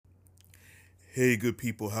Hey, good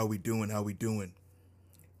people, how we doing? How we doing?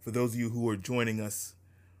 For those of you who are joining us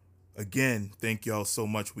again, thank y'all so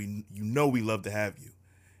much. We love to have you.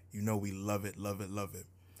 You know we love it, love it, love it.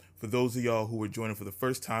 For those of y'all who are joining for the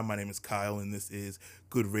first time, my name is Kyle, and this is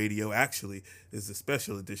Good Radio. Actually, this is a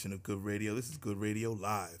special edition of Good Radio. This is Good Radio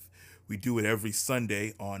Live. We do it every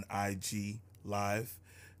Sunday on IG Live.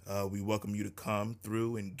 We welcome you to come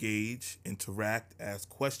through, engage, interact, ask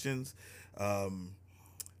questions.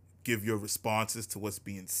 Give your responses to what's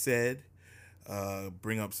being said,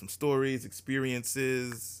 bring up some stories,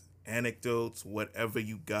 experiences, anecdotes, whatever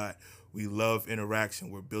you got. We love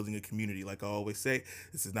interaction. We're building a community. Like I always say,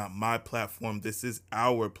 this is not my platform. This is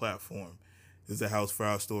our platform. This is a house for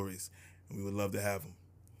our stories, and we would love to have them.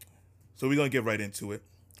 So we're going to get right into it.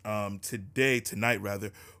 Tonight, we're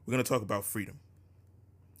going to talk about freedom,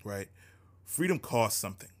 right? Freedom costs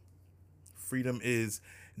something. Freedom is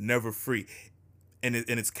never free. And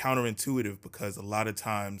it's counterintuitive because a lot of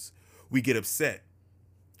times we get upset.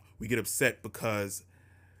 We get upset because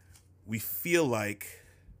we feel like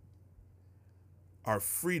our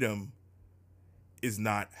freedom is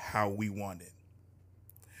not how we want it.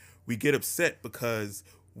 We get upset because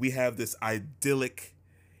we have this idyllic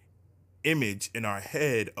image in our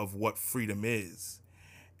head of what freedom is,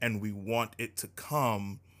 and we want it to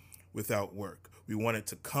come without work. We want it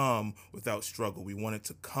to come without struggle. We want it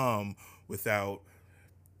to come without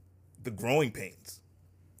the growing pains.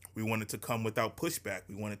 We want it to come without pushback.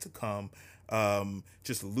 We want it to come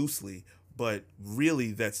just loosely. But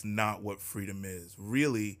really, that's not what freedom is.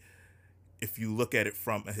 Really, if you look at it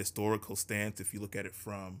from a historical stance, if you look at it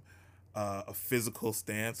from a physical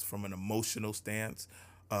stance, from an emotional stance,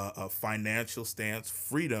 a financial stance,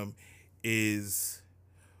 freedom is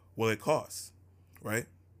what it costs, right?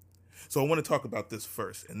 So I want to talk about this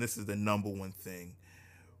first, and this is the number one thing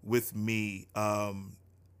with me.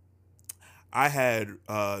 I had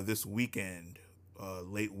this weekend,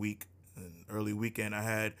 late week and early weekend,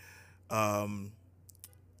 I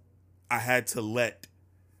had to let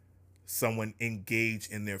someone engage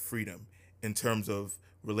in their freedom in terms of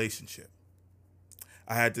relationship.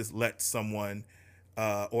 I had to let someone,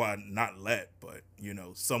 or not let, but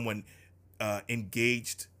someone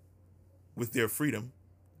engaged with their freedom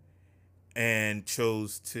and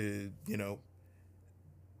chose to,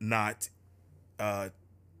 not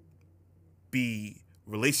be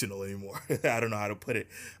relational anymore. I don't know how to put it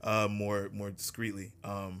more discreetly.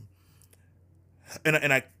 And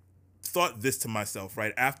I thought this to myself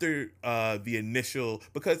right after the initial,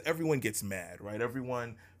 because everyone gets mad, right?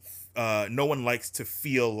 No one likes to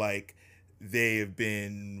feel like they have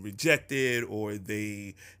been rejected or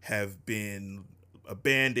they have been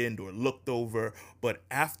abandoned or looked over. But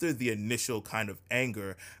after the initial kind of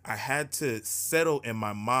anger, I had to settle in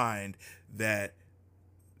my mind that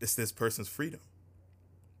it's this person's freedom.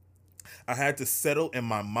 I had to settle in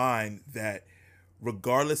my mind that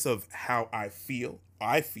regardless of how I feel,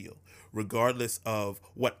 regardless of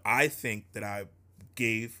what I think that I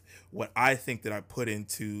gave, what I think that I put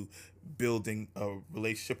into building a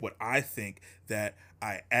relationship, what I think that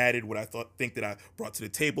I added, what I think that I brought to the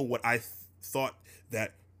table, what I thought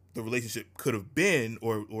that the relationship could have been,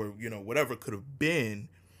 or whatever could have been,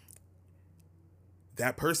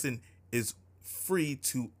 that person is free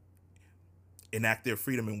to enact their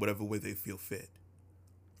freedom in whatever way they feel fit,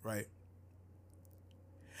 right?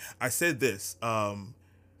 I said this,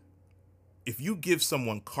 if you give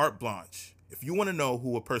someone carte blanche, if you want to know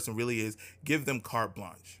who a person really is, give them carte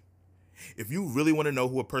blanche. If you really want to know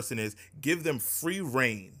who a person is, give them free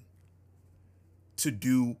reign to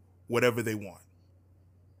do whatever they want.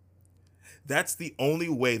 That's the only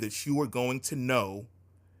way that you are going to know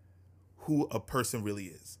who a person really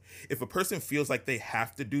is. If a person feels like they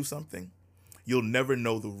have to do something, you'll never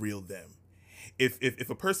know the real them. If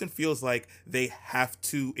a person feels like they have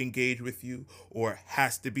to engage with you, or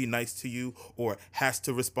has to be nice to you, or has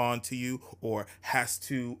to respond to you, or has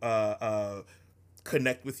to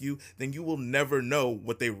connect with you, then you will never know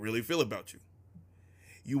what they really feel about you.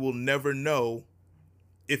 You will never know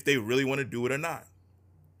if they really want to do it or not,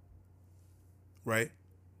 right?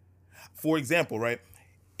 For example, right,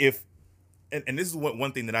 if and this is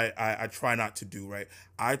one thing that I try not to do, right?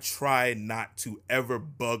 I try not to ever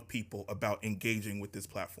bug people about engaging with this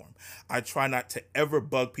platform. I try not to ever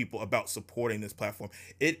bug people about supporting this platform.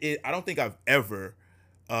 I don't think I've ever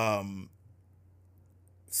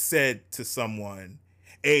said to someone,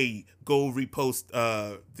 hey, go repost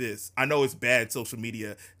this. I know it's bad social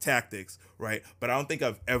media tactics, right? But I don't think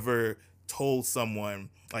I've ever told someone,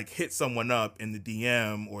 like hit someone up in the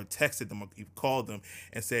DM or texted them or called them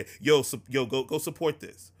and said, yo, go support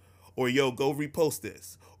this. or yo, go repost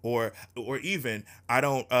this, or even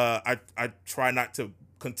I try not to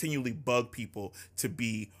continually bug people to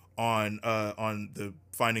be on the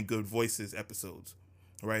Finding Good Voices episodes,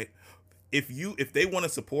 right? If they want to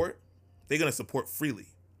support, they're gonna support freely.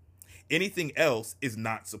 Anything else is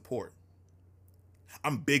not support.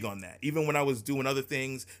 I'm big on that. Even when I was doing other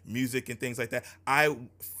things, music and things like that, I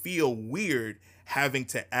feel weird having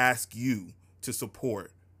to ask you to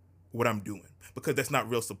support what I'm doing because that's not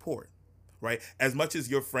real support, right? As much as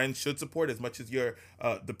your friends should support, as much as your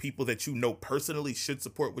the people that you know personally should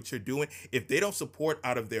support what you're doing, if they don't support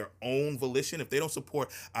out of their own volition, if they don't support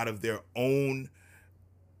out of their own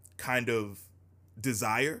kind of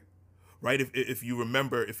desire, right? If you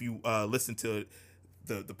remember, if you listen to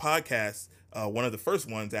the podcast, one of the first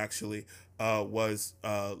ones actually was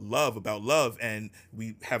love, about love, and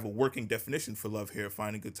we have a working definition for love here,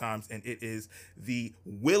 Finding Good Times, and it is the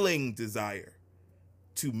willing desire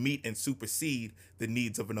to meet and supersede the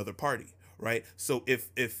needs of another party, right? So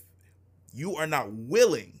if you are not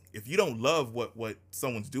willing, if you don't love what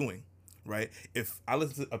someone's doing, right? If I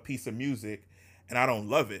listen to a piece of music and I don't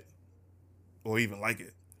love it or even like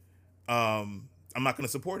it, I'm not going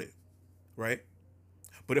to support it, right?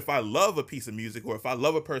 But if I love a piece of music, or if I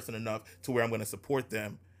love a person enough to where I'm going to support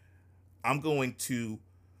them, I'm going to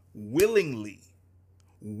willingly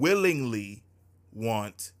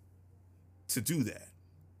want to do that.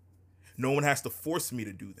 No one has to force me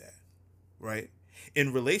to do that, right?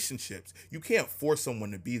 In relationships, you can't force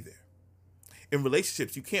someone to be there. In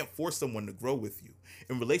relationships, you can't force someone to grow with you.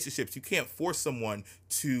 In relationships, you can't force someone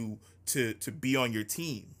to be on your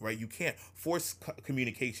team, right? You can't force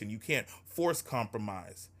communication. You can't force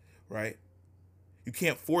compromise, right? You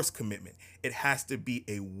can't force commitment. It has to be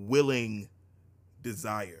a willing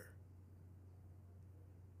desire.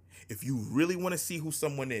 If you really want to see who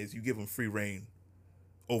someone is, you give them free reign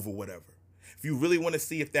over whatever. If you really want to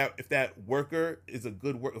see if that worker is a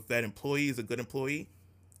good work, if that employee is a good employee,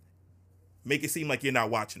 make it seem like you're not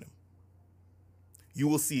watching them. You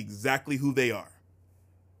will see exactly who they are.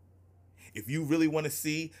 If you really want to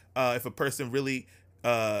see if a person really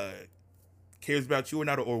cares about you or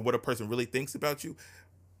not, or what a person really thinks about you,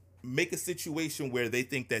 make a situation where they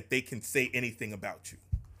think that they can say anything about you,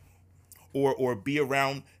 or be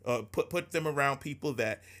around, put them around people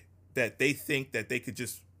that they think that they could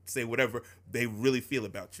just say whatever they really feel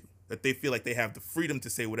about you, that they feel like they have the freedom to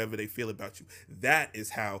say whatever they feel about you. That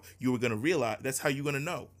is how you are going to realize, that's how you're going to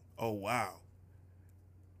know, oh wow,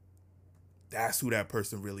 that's who that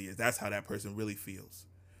person really is. That's how that person really feels,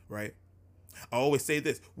 right? I always say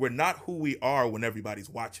this: we're not who we are when everybody's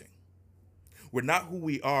watching. We're not who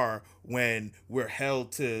we are when we're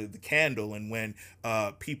held to the candle, and when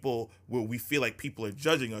we feel like people are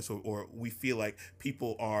judging us, or we feel like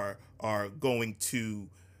people are going to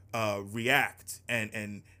react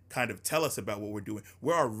and kind of tell us about what we're doing.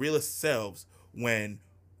 We're our realest selves when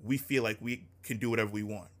we feel like we can do whatever we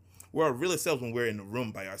want. We're our realest selves when we're in the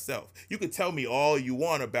room by ourselves. You could tell me all you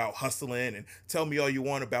want about hustling, and tell me all you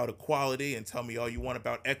want about equality, and tell me all you want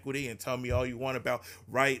about equity, and tell me all you want about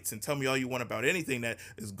rights, and tell me all you want about anything that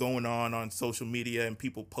is going on social media and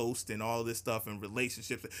people post and all this stuff and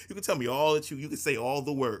relationships. You can tell me all that you can say all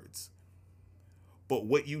the words. But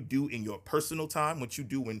what you do in your personal time, what you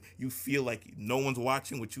do when you feel like no one's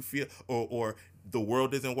watching, what you feel, or the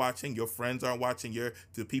world isn't watching, your friends aren't watching,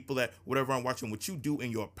 the people that whatever aren't watching, what you do in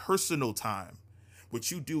your personal time, what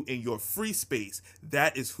you do in your free space,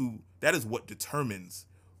 that is what determines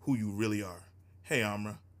who you really are. Hey,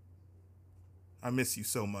 Amra. I miss you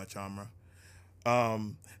so much, Amra.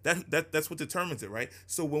 That's what determines it, right?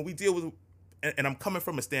 So when we deal with, and I'm coming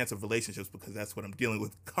from a stance of relationships because that's what I'm dealing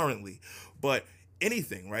with currently, but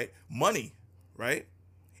anything, right? Money, right?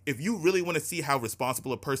 If you really want to see how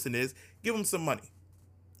responsible a person is, give them some money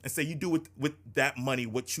and say you do with that money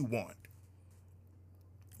what you want,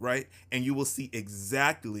 right? And you will see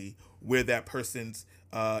exactly where that person's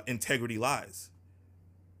integrity lies.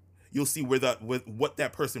 You'll see with what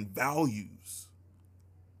that person values.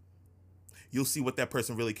 You'll see what that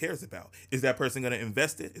person really cares about. Is that person going to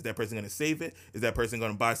invest it? Is that person going to save it? Is that person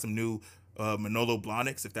going to buy some new Manolo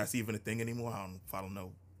Blahniks, if that's even a thing anymore? I don't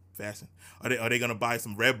know fashion. Are they going to buy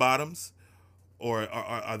some red bottoms, or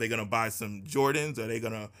are they going to buy some Jordans? Are they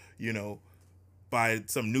going to buy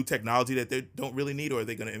some new technology that they don't really need, or are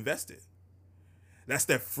they going to invest it? That's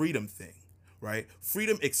that freedom thing, right?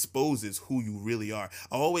 Freedom exposes who you really are.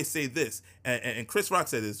 I always say this, and Chris Rock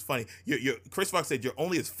said it's funny. Chris Rock said you're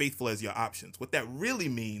only as faithful as your options. What that really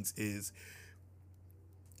means is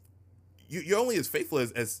you're only as faithful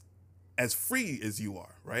as free as you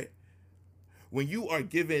are, right? When you are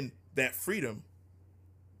given that freedom,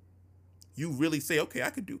 you really say, okay, I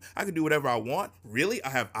could do whatever I want. Really? I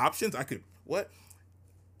have options. I could what?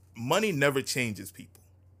 Money never changes people.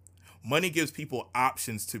 Money gives people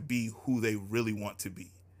options to be who they really want to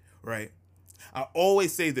be, right? I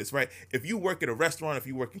always say this, right? If you work at a restaurant, if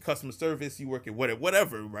you work in customer service, you work at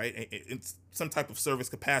whatever, right? In some type of service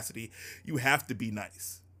capacity, you have to be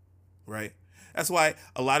nice, right? That's why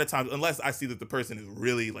a lot of times, unless I see that the person is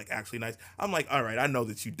really like actually nice, I'm like, all right, I know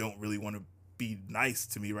that you don't really want to be nice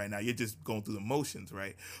to me right now. You're just going through the motions,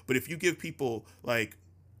 right? But if you give people like,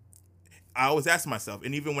 I always ask myself,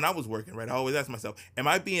 and even when I was working, right, I always ask myself, am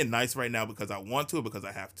I being nice right now because I want to or because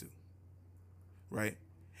I have to, right?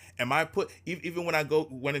 Am I even when I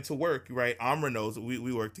went into work, right? Amra knows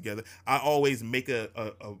we work together. I always make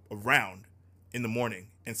a round in the morning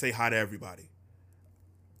and say hi to everybody.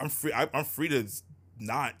 I'm free. I'm free to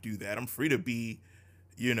not do that. I'm free to be,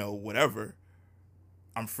 whatever.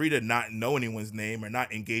 I'm free to not know anyone's name or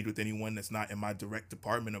not engage with anyone that's not in my direct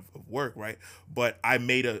department of work, right? But I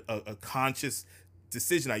made a conscious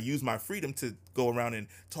decision. I used my freedom to go around and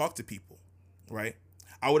talk to people, right?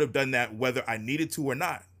 I would have done that whether I needed to or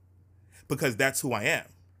not, because that's who I am.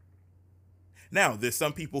 Now, there's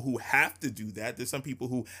some people who have to do that. There's some people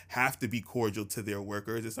who have to be cordial to their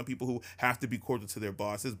workers. There's some people who have to be cordial to their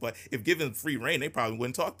bosses. But if given free reign, they probably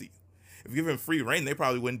wouldn't talk to you. If given free reign, they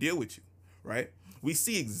probably wouldn't deal with you, right? We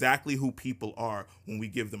see exactly who people are when we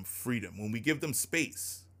give them freedom, when we give them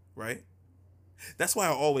space, right? That's why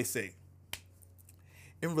I always say,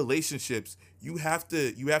 in relationships, you have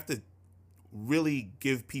to really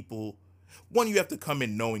give people, one, you have to come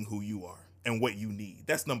in knowing who you are and what you need.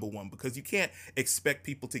 That's number one, because you can't expect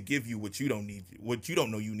people to give you what you don't need, what you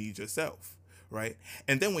don't know you need yourself, right?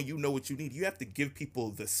 And then when you know what you need, you have to give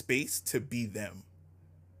people the space to be them,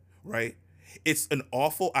 right? It's an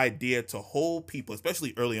awful idea to hold people,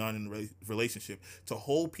 especially early on in the relationship, to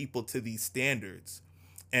hold people to these standards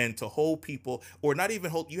and to hold people, or not even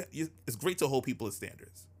hold you. It's great to hold people as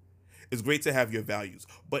standards. It's great to have your values,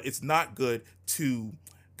 but it's not good to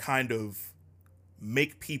kind of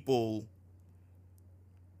make people,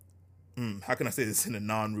 how can I say this in a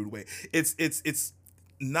non-rude way? It's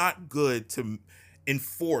not good to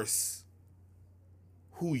enforce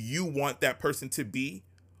who you want that person to be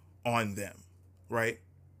on them, right?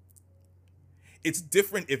 It's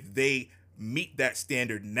different if they meet that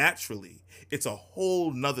standard naturally. It's a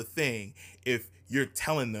whole nother thing if you're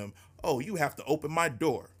telling them, oh, you have to open my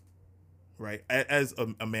door, right? As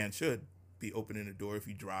a man should be opening the door. If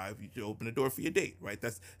you drive, you should open the door for your date, right?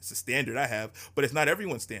 It's a standard I have, but it's not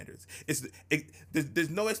everyone's standards. There's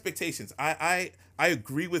no expectations. I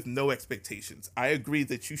agree with no expectations. I agree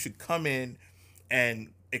that you should come in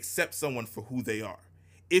and accept someone for who they are.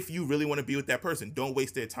 If you really want to be with that person, don't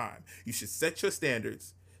waste their time. You should set your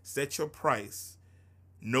standards, set your price,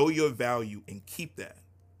 know your value, and keep that.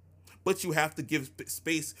 But you have to give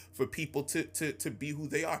space for people to be who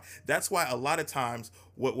they are. That's why a lot of times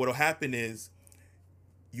what'll happen is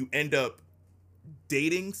you end up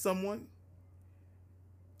dating someone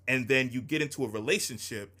and then you get into a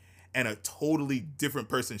relationship and a totally different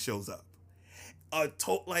person shows up.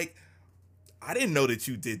 Like, I didn't know that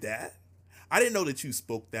you did that. I didn't know that you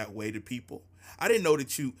spoke that way to people. I didn't know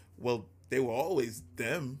that they were always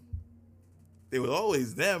them. They were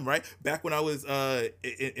always them, right? Back when I was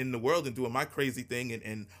in the world and doing my crazy thing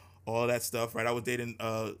and all that stuff, right? I was dating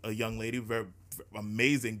a young lady, very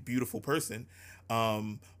amazing, beautiful person.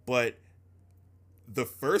 But the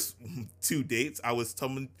first 2 dates, I was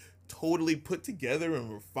totally put together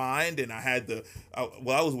and refined, and I had I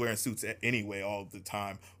was wearing suits anyway all the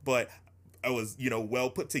time, but I was, well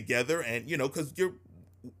put together, and, because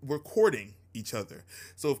we're courting each other.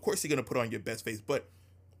 So of course you're going to put on your best face. But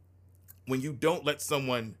when you don't give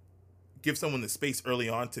someone the space early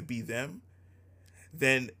on to be them,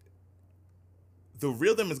 then the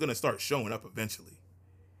real them is going to start showing up eventually.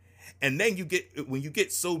 And then when you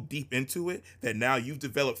get so deep into it that now you've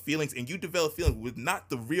developed feelings, and you develop feelings with not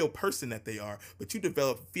the real person that they are, but you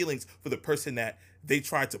develop feelings for the person that they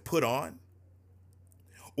tried to put on,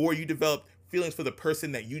 or you develop feelings for the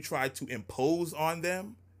person that you tried to impose on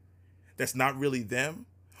them, that's not really them.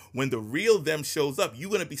 When the real them shows up, you're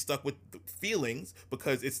going to be stuck with the feelings,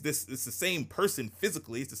 because it's the same person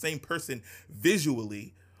physically, it's the same person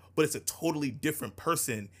visually, but it's a totally different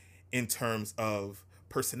person in terms of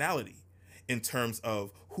personality, in terms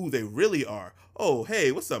of who they really are. Oh,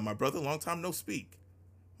 hey, what's up, my brother? Long time no speak.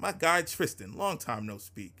 My guy Tristan, long time no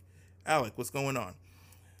speak. Alec, what's going on?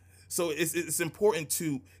 So it's important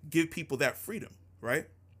to give people that freedom, right?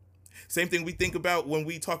 Same thing we think about when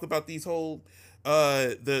we talk about these whole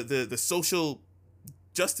the social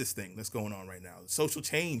justice thing that's going on right now, social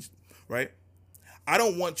change right? I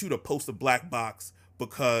don't want you to post a black box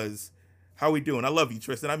because how we doing? I love you,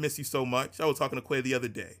 Tristan. I miss you so much. I was talking to Quay the other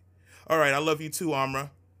day. All right, I love you too,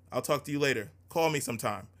 Amra. I'll talk to you later. Call me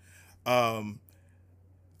sometime. Um,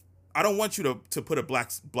 I don't want you to put a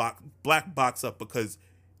black box up because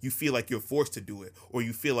you feel like you're forced to do it, or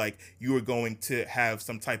you feel like you are going to have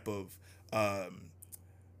some type of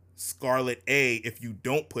scarlet A if you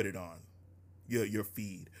don't put it on your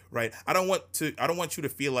feed, right? I don't want you to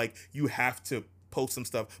feel like you have to post some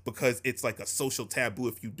stuff because it's like a social taboo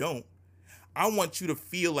if you don't. I want you to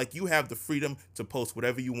feel like you have the freedom to post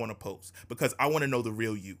whatever you want to post because I want to know the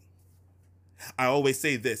real you. I always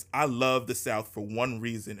say this: I love the South for one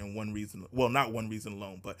reason and one reason, well, not one reason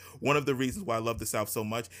alone, but one of the reasons why I love the South so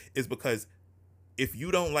much is because if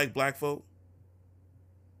you don't like black folk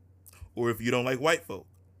or if you don't like white folk,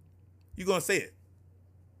 you're going to say it.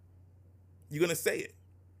 You're going to say it.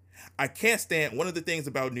 I can't stand, one of the things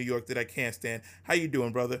about New York that I can't stand, how you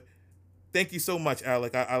doing, brother? Thank you so much,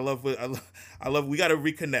 Alec. I love we got to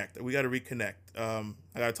reconnect.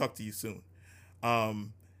 I got to talk to you soon.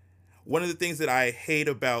 One of the things that I hate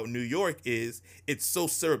about New York is it's so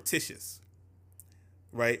surreptitious,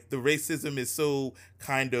 right? The racism is so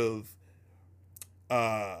kind of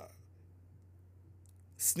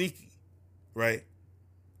sneaky, right?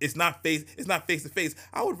 It's not face to face.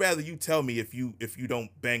 I would rather you tell me if you don't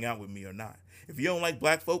bang out with me or not. If you don't like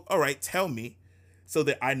black folk, all right, tell me so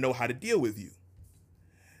that I know how to deal with you.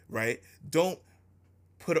 Right? Don't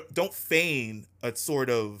feign a sort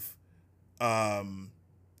of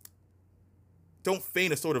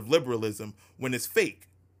liberalism when it's fake,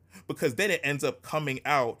 because then it ends up coming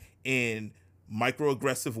out in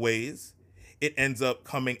microaggressive ways. It ends up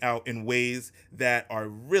coming out in ways that are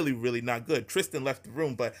really, really not good. Tristan left the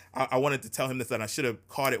room, but I wanted to tell him this, and I should have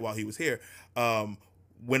caught it while he was here.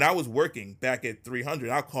 When I was working back at 300,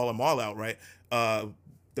 I'll call them all out, right?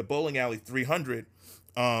 The bowling alley 300,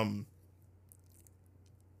 I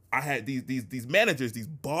had these managers, these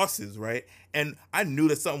bosses, right? And I knew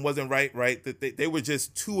that something wasn't right? That they were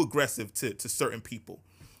just too aggressive to certain people.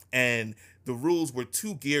 And the rules were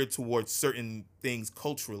too geared towards certain things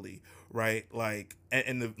culturally, right? Like,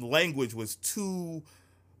 and the language was too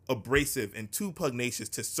abrasive and too pugnacious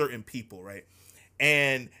to certain people, right?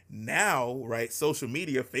 And now, right, social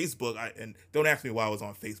media, Facebook, and don't ask me why I was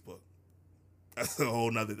on Facebook. That's a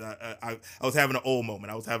whole nother, I was having an old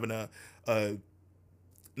moment. I was having a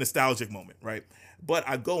nostalgic moment, right? But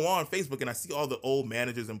I go on Facebook and I see all the old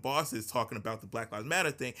managers and bosses talking about the Black Lives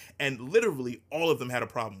Matter thing, and literally all of them had a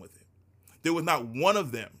problem with it. There was not one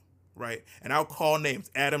of them, right? And I'll call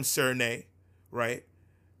names: Adam Chernay, right?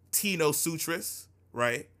 Tino Sutras,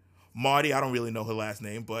 right? Marty, I don't really know her last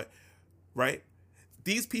name, but, right?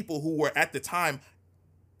 These people who were at the time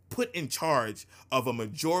put in charge of a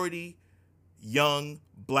majority young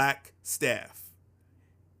black staff,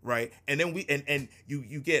 right? And then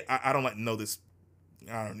you get, I don't like know this,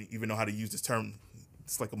 I don't even know how to use this term.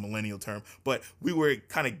 It's like a millennial term, but we were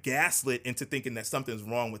kind of gaslit into thinking that something's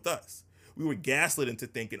wrong with us. We were gaslit into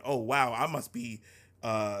thinking, oh, wow, I must be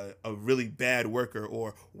a really bad worker,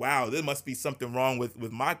 or wow, there must be something wrong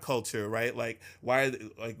with my culture, right? Like, why,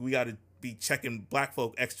 like, we got to be checking black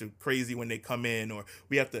folk extra crazy when they come in, or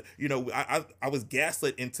we have to, I was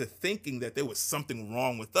gaslit into thinking that there was something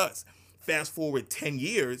wrong with us. Fast forward 10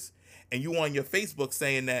 years, and you on your Facebook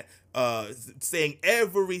saying that, saying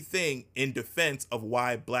everything in defense of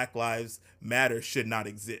why Black Lives Matter should not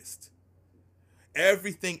exist.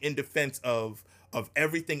 Everything in defense of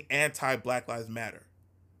everything anti-Black Lives Matter.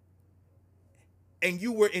 And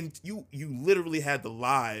you literally had the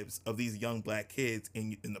lives of these young black kids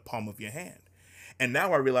in the palm of your hand. And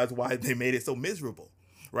now I realize why they made it so miserable,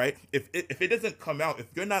 right? If it doesn't come out, if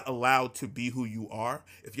you're not allowed to be who you are,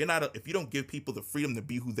 if you don't give people the freedom to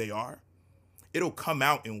be who they are, it'll come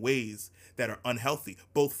out in ways that are unhealthy,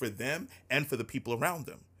 both for them and for the people around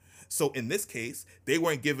them. So in this case, they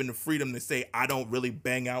weren't given the freedom to say, I don't really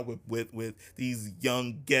bang out with these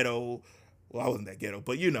young ghetto, well, I wasn't that ghetto,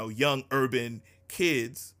 but young urban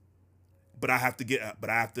kids, but I have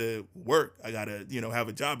to work. I gotta, have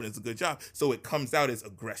a job, and it's a good job. So it comes out as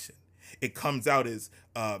aggression. It comes out as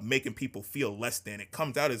making people feel less than. It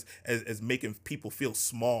comes out as making people feel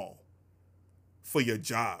small for your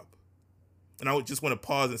job. And I would just want to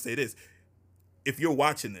pause and say this: if you're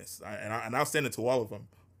watching this, and I'll send it to all of them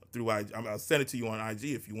through IG, I'll send it to you on IG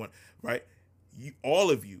if you want, right?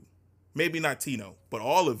 All of you, maybe not Tino, but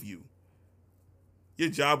all of you, your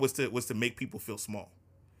job was to make people feel small.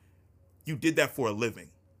 You did that for a living.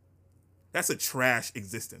 That's a trash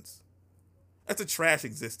existence.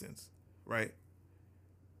 Right?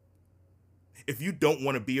 If you don't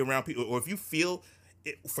want to be around people, or if you feel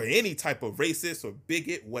for any type of racist or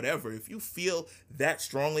bigot, whatever, if you feel that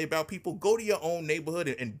strongly about people, go to your own neighborhood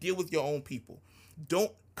and deal with your own people.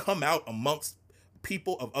 Don't come out amongst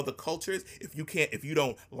people of other cultures if you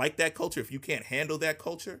don't like that culture, if you can't handle that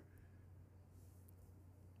culture,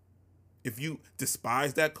 if you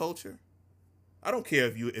despise that culture. I don't care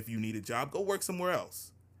if you need a job, go work somewhere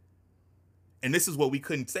else. And this is what we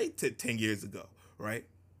couldn't say 10 years ago, right?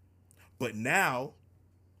 But now,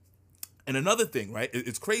 and another thing, right?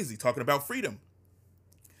 It's crazy talking about freedom.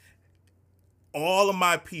 All of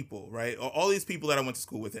my people, right? All these people that I went to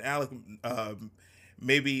school with, and Alec,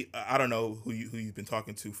 maybe I don't know who you've been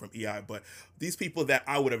talking to from EI, but these people that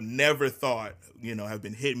I would have never thought, have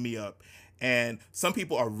been hitting me up, and some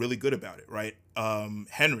people are really good about it, right?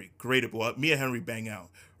 Henry, great. Well, me and Henry bang out,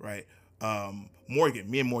 right?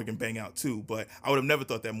 Morgan, me and Morgan bang out too, but I would have never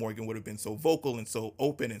thought that Morgan would have been so vocal and so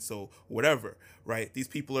open and so whatever, right? These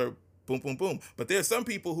people are boom, boom, boom. But there are some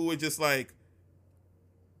people who are just like,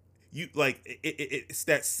 it's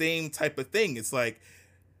that same type of thing. It's like,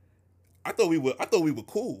 I thought we were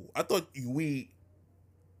cool. I thought we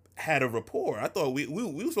had a rapport. I thought we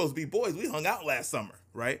were supposed to be boys. We hung out last summer,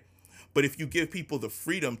 right? But if you give people the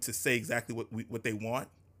freedom to say exactly what they want,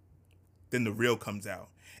 then the real comes out.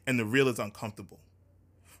 And the real is uncomfortable.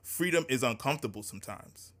 Freedom is uncomfortable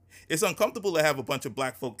sometimes. It's uncomfortable to have a bunch of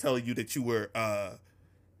black folk tell you that you were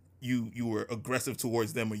you were aggressive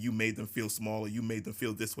towards them, or you made them feel small, or you made them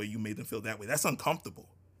feel this way, you made them feel that way. That's uncomfortable.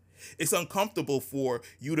 It's uncomfortable for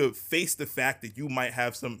you to face the fact that you might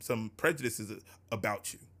have some prejudices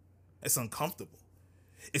about you. It's uncomfortable.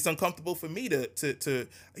 It's uncomfortable for me to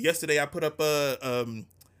yesterday I put up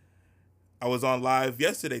I was on live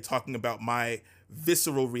yesterday talking about my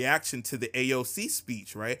visceral reaction to the AOC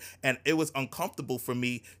speech, right? And it was uncomfortable for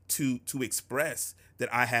me to express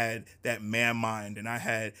that I had that man mind and I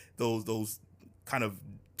had those kind of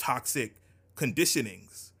toxic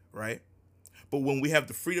conditionings, right? But when we have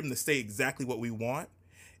the freedom to say exactly what we want,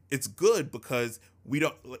 it's good, because we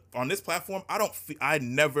don't, on this platform, I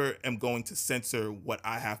never am going to censor what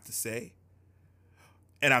I have to say.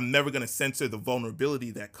 And I'm never going to censor the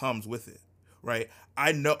vulnerability that comes with it, right?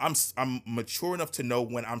 I know I'm mature enough to know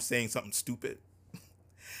when I'm saying something stupid.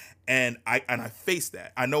 And I face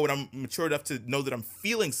that. I know when I'm mature enough to know that I'm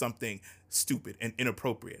feeling something stupid and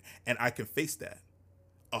inappropriate. And I can face that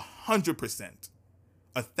 100%.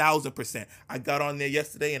 1,000%. I got on there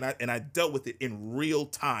yesterday and I dealt with it in real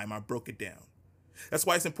time. I broke it down. That's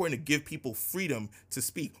why it's important to give people freedom to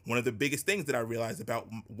speak. One of the biggest things that I realized about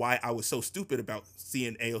why I was so stupid about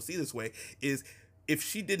seeing AOC this way is, if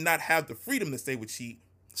she did not have the freedom to say what she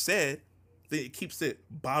said, then it keeps it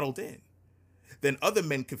bottled in. Then other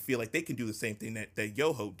men can feel like they can do the same thing that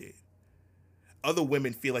Yoho did. Other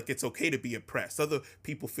women feel like it's okay to be oppressed. Other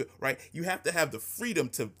people feel, right? You have to have the freedom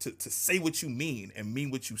to say what you mean and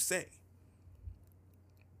mean what you say.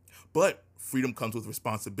 But freedom comes with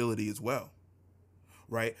responsibility as well,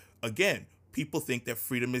 right? Again, people think that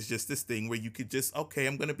freedom is just this thing where you could just, okay,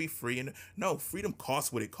 I'm going to be free. And no, freedom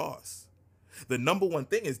costs what it costs. The number one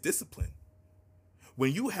thing is discipline.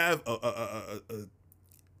 When you have a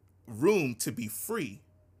room to be free,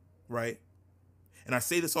 right? And I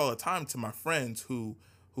say this all the time to my friends who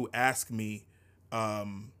ask me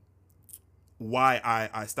why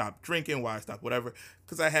I stopped drinking, why I stopped whatever,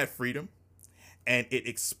 because I had freedom, and it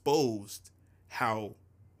exposed how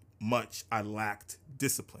much I lacked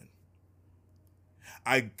discipline.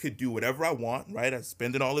 I could do whatever I want, right? I'm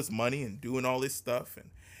spending all this money and doing all this stuff,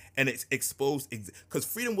 and it's exposed, because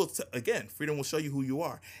freedom will show you who you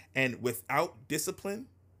are. And without discipline,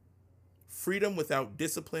 freedom without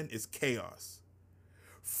discipline is chaos.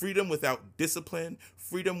 Freedom without discipline,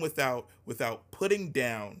 freedom without putting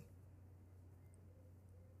down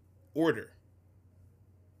order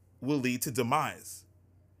will lead to demise.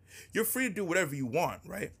 You're free to do whatever you want,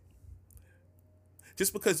 right?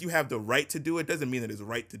 Just because you have the right to do it doesn't mean that it's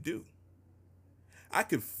right to do. I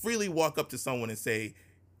could freely walk up to someone and say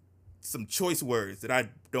some choice words that I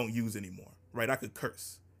don't use anymore, right? I could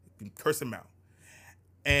curse them out.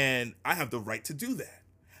 And I have the right to do that.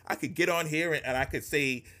 I could get on here and I could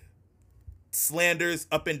say slanders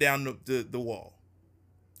up and down the wall.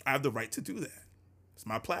 I have the right to do that. It's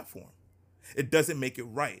my platform. It doesn't make it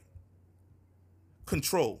right.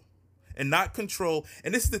 Control. And not control.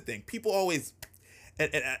 And this is the thing. People always,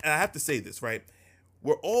 and I have to say this, right?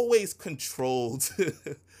 We're always controlled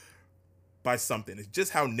by something. It's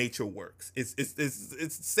just how nature works.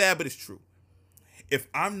 It's sad, but it's true. If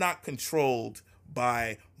I'm not controlled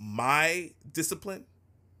by my discipline,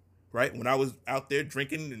 right? When I was out there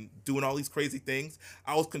drinking and doing all these crazy things,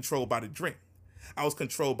 I was controlled by the drink. I was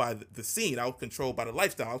controlled by the scene. I was controlled by the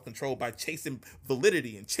lifestyle. I was controlled by chasing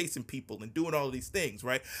validity and chasing people and doing all of these things,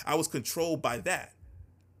 right? I was controlled by that.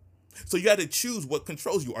 So you got to choose what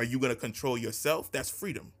controls you. Are you going to control yourself? That's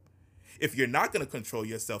freedom. If you're not going to control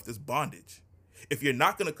yourself, that's bondage. If you're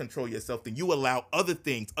not going to control yourself, then you allow other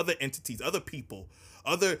things, other entities, other people,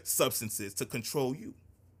 other substances to control you.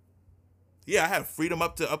 Yeah, I have freedom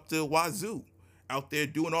up to wazoo out there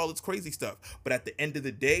doing all this crazy stuff. But at the end of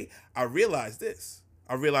the day, I realized this.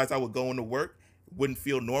 I realized I would go into work, wouldn't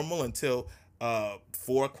feel normal until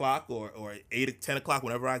 4 o'clock or 8 or 10 o'clock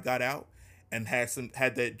whenever I got out and had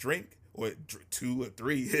that drink or 2 or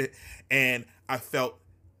 3 and I felt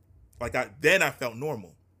like I felt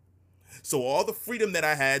normal. So all the freedom that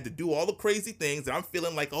I had to do all the crazy things and I'm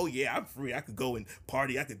feeling like, oh yeah, I'm free. I could go and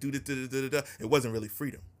party. I could do this. It wasn't really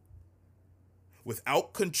freedom.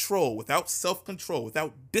 Without control, without self-control,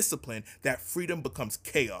 without discipline, that freedom becomes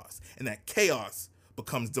chaos, and that chaos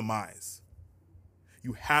becomes demise.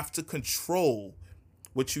 You have to control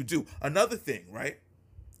what you do. Another thing, right?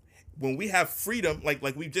 When we have freedom, like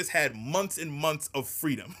we've just had months and months of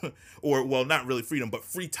freedom, or well, not really freedom, but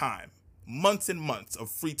free time. Months and months of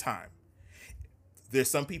free time. There's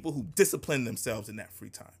some people who discipline themselves in that free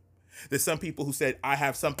time. There's some people who said, I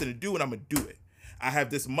have something to do and I'm going to do it. I have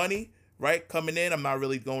this money, right, coming in. I'm not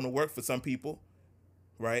really going to work for some people,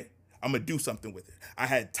 right? I'm going to do something with it. I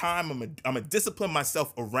had time. I'm going to discipline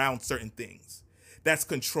myself around certain things. That's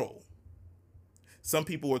control. Some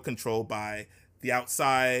people were controlled by the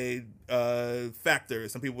outside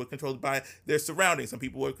factors. Some people were controlled by their surroundings. Some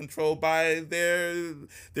people were controlled by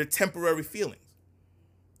their temporary feelings.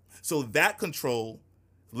 So that control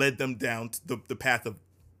led them down to the path of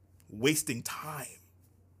wasting time,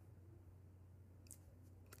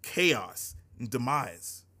 chaos, and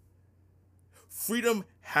demise. Freedom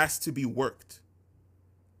has to be worked,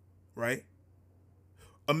 right?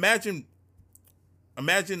 Imagine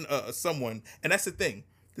someone, and that's the thing.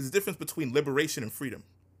 There's a difference between liberation and freedom.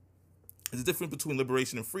 There's a difference between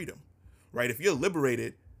liberation and freedom, right? If you're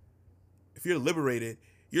liberated,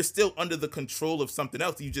 you're still under the control of something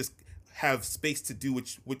else. You just have space to do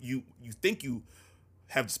what you think you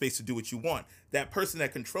have space to do what you want. That person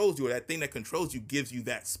that controls you or that thing that controls you gives you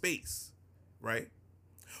that space, right?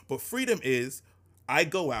 But freedom is I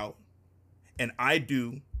go out and I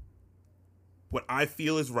do what I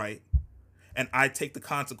feel is right and I take the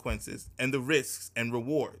consequences and the risks and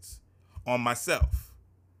rewards on myself,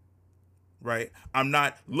 right? I'm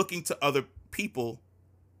not looking to other people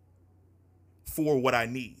for what I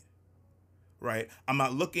need, right? I'm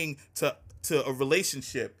not looking to a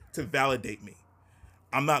relationship to validate me.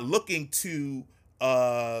 I'm not looking to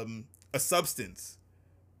a substance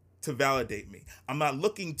to validate me. I'm not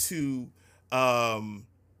looking to a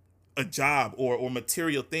job or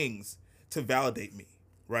material things to validate me,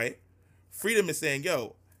 right? Freedom is saying,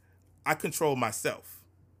 yo, I control myself.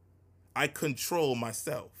 I control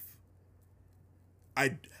myself.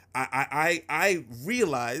 I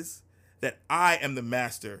realize that I am the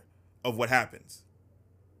master of what happens.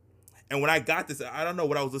 And when I got this, I don't know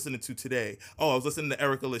what I was listening to today. Oh, I was listening to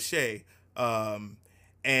Erica Lachey,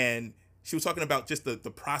 and she was talking about just the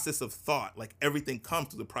process of thought. Like everything comes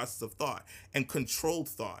through the process of thought and controlled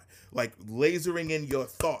thought, like lasering in your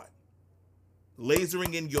thought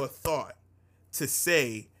to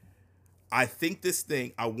say, I think this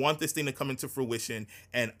thing, I want this thing to come into fruition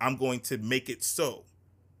and I'm going to make it so.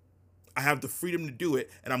 I have the freedom to do it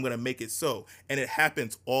and I'm going to make it so. And it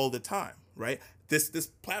happens all the time, right? This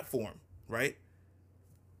platform, right?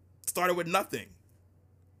 Started with nothing.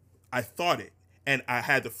 I thought it and I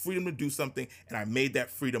had the freedom to do something and I made that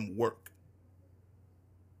freedom work.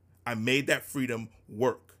 I made that freedom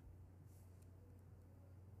work.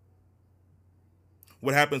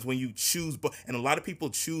 What happens when you choose, and a lot of people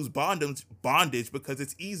choose bondage because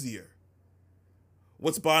it's easier.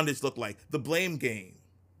 What's bondage look like? The blame game.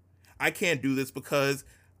 I can't do this because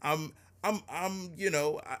it's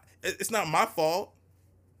not my fault.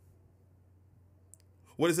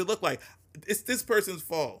 What does it look like? It's this person's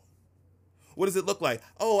fault. What does it look like?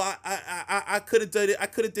 Oh, I could have done it. I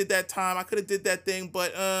could have did that time. I could have did that thing,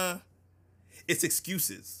 but it's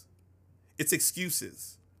excuses. It's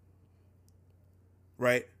excuses.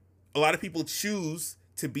 Right? A lot of people choose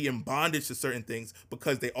to be in bondage to certain things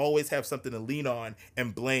because they always have something to lean on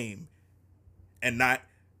and blame and not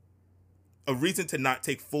a reason to not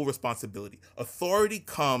take full responsibility. Authority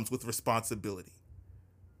comes with responsibility.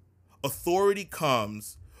 Authority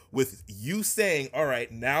comes with you saying, all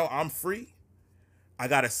right, now I'm free. I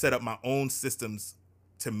got to set up my own systems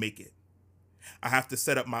to make it. I have to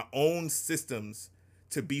set up my own systems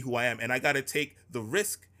to be who I am. And I got to take the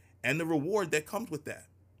risk and the reward that comes with that.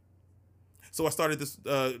 So I started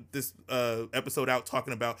this episode out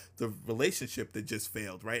talking about the relationship that just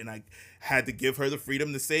failed, right? And I had to give her the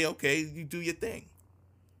freedom to say, okay, you do your thing.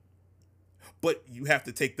 But you have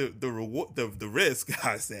to take the reward, the risk,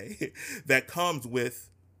 I say, that comes with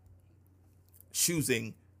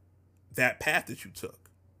choosing that path that you took.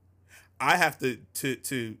 I have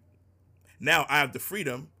to now I have the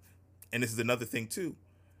freedom, and this is another thing too.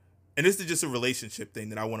 And this is just a relationship thing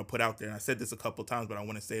that I want to put out there. And I said this a couple of times, but I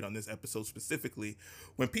want to say it on this episode specifically.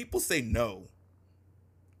 When people say no,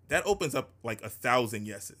 that opens up like 1,000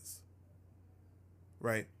 yeses,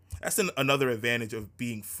 right? That's another advantage of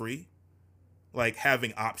being free, like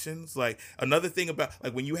having options. Like another thing about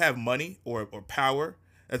like when you have money or power,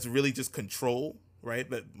 that's really just control, right?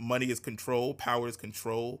 That money is control, power is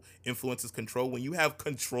control, influence is control. When you have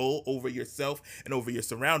control over yourself and over your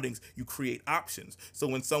surroundings, you create options. So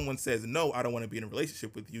when someone says, no, I don't want to be in a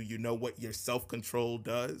relationship with you, you know what your self-control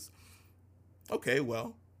does? Okay,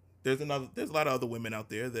 well, there's a lot of other women out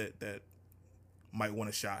there that might want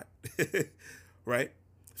a shot, right?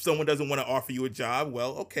 If someone doesn't want to offer you a job,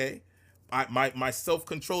 well, okay. My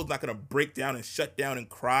self-control is not going to break down and shut down and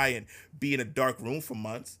cry and be in a dark room for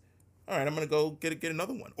months. All right, I'm going to go get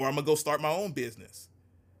another one. Or I'm going to go start my own business.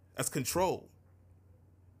 That's control,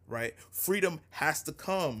 right? Freedom has to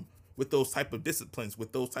come with those type of disciplines,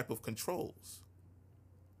 with those type of controls.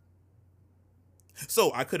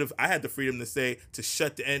 So I had the freedom to say, to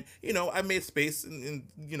shut the end. I made space and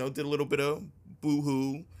did a little bit of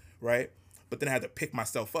boo-hoo, right? But then I had to pick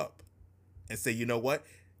myself up and say, you know what?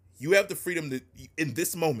 You have the freedom to, in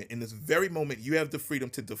this very moment, you have the freedom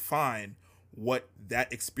to define what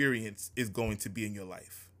that experience is going to be in your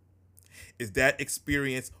life. Is that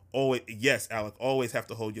experience always, yes, Alec, always have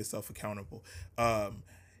to hold yourself accountable.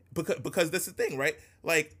 Because that's the thing, right?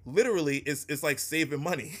 Like literally it's like saving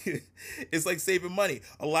money. It's like saving money.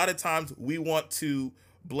 A lot of times we want to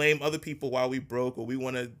blame other people while we broke, or we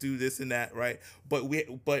want to do this and that, right? But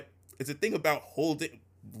it's a thing about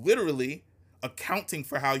literally accounting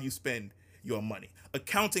for how you spend your money,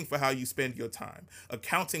 accounting for how you spend your time,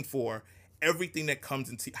 accounting for everything that comes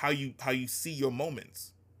into how you see your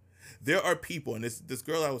moments. There are people, and this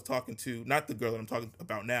girl I was talking to, not the girl that I'm talking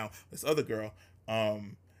about now, this other girl,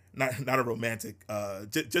 not a romantic.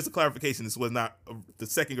 Just a clarification, this was not the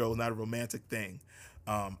second girl was not a romantic thing.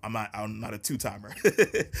 I'm not a two-timer.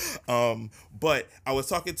 But I was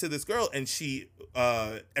talking to this girl, and she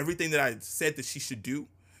everything that I said that she should do,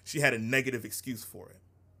 she had a negative excuse for it,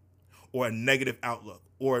 or a negative outlook,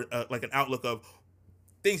 or like an outlook of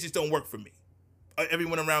things just don't work for me.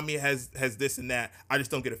 Everyone around me has this and that. I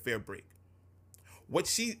just don't get a fair break. What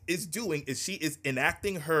she is doing is she is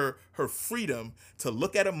enacting her freedom to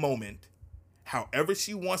look at a moment however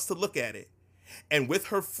she wants to look at it. And with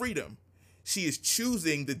her freedom, she is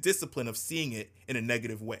choosing the discipline of seeing it in a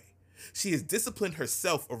negative way. She has disciplined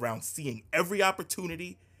herself around seeing every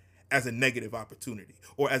opportunity as a negative opportunity,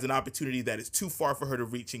 or as an opportunity that is too far for her to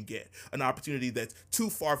reach and get, an opportunity that's too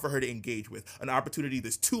far for her to engage with, an opportunity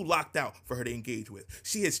that's too locked out for her to engage with.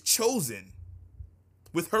 She has chosen,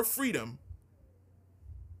 with her freedom,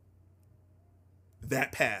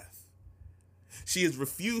 that path. She has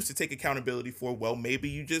refused to take accountability for, well, maybe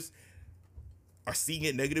you just are seeing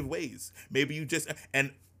it negative ways. Maybe you just,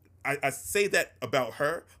 and I say that about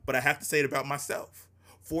her, but I have to say it about myself.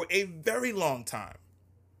 For a very long time,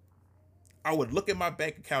 I would look at my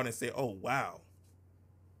bank account and say, oh, wow,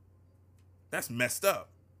 that's messed up.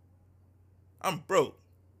 I'm broke.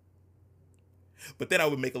 But then I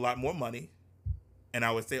would make a lot more money, and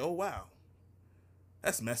I would say, oh, wow,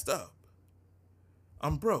 that's messed up.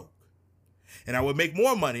 I'm broke. And I would make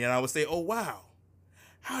more money, and I would say, oh, wow,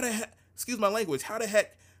 how the heck, excuse my language, how the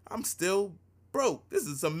heck, I'm still broke. This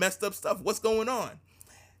is some messed up stuff. What's going on?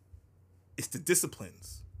 It's the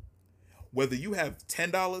disciplines. Whether you have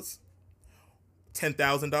 $10,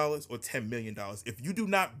 $10,000, or $10 million, if you do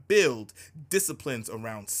not build disciplines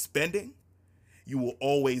around spending, you will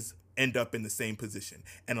always end up in the same position.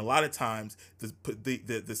 And a lot of times,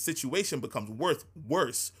 the situation becomes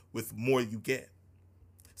worse with more you get.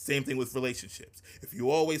 Same thing with relationships. If you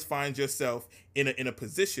always find yourself in a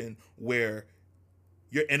position where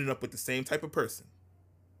you're ending up with the same type of person,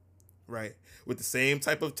 right? With the same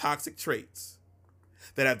type of toxic traits,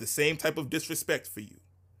 that have the same type of disrespect for you,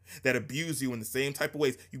 that abuse you in the same type of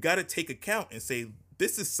ways, you got to take account and say,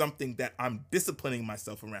 this is something that I'm disciplining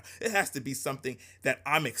myself around. It has to be something that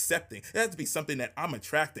I'm accepting. It has to be something that I'm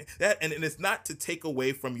attracting. And it's not to take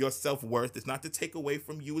away from your self-worth. It's not to take away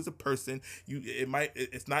from you as a person.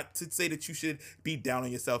 It's not to say that you should be down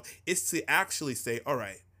on yourself. It's to actually say, all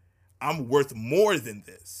right, I'm worth more than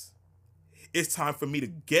this. It's time for me to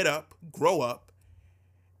get up, grow up,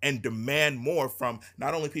 and demand more from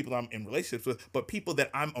not only people I'm in relationships with, but people that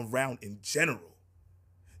I'm around in general.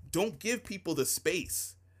 Don't give people the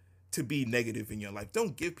space to be negative in your life.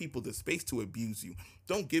 Don't give people the space to abuse you.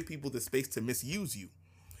 Don't give people the space to misuse you.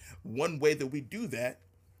 One way that we do that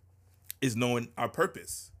is knowing our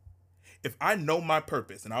purpose. If I know my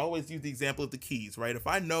purpose, and I always use the example of the keys, right? If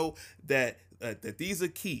I know that that these are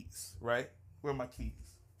keys, right? Where are my keys?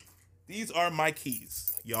 These are my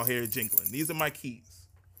keys. Y'all hear it jingling. These are my keys,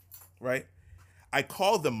 right? I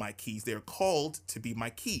call them my keys. They're called to be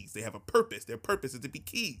my keys. They have a purpose. Their purpose is to be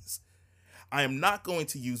keys. I am not going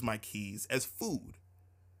to use my keys as food.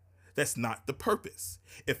 That's not the purpose.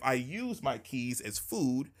 If I use my keys as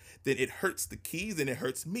food, then it hurts the keys and it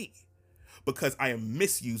hurts me because I am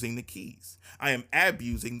misusing the keys. I am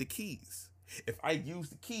abusing the keys. If I use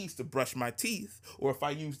the keys to brush my teeth, or if I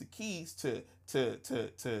use the keys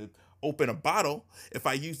to open a bottle, if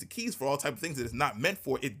I use the keys for all type of things that it's not meant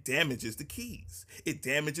for, it damages the keys. It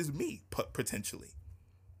damages me potentially.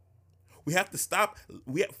 We have to stop.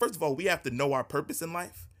 First of all, we have to know our purpose in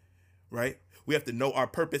life, right? We have to know our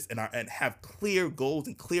purpose and have clear goals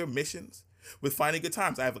and clear missions. With Finding Good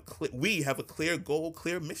Times, we have a clear goal,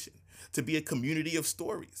 clear mission to be a community of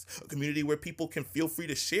stories, a community where people can feel free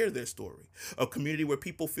to share their story, a community where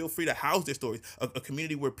people feel free to house their stories, a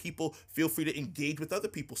community where people feel free to engage with other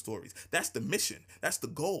people's stories. That's the mission. That's the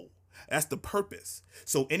goal. That's the purpose.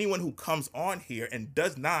 So anyone who comes on here and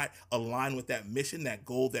does not align with that mission, that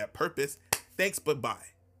goal, that purpose, thanks but bye.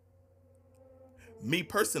 Me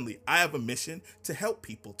personally, I have a mission to help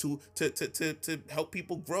people, to help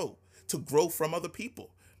people grow, to grow from other people,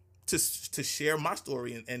 to share my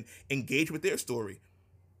story and engage with their story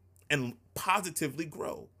and positively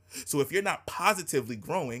grow. So if you're not positively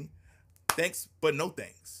growing, thanks but no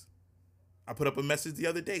thanks. I put up a message the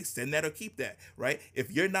other day, send that or keep that, right?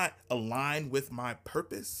 If you're not aligned with my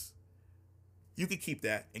purpose, you can keep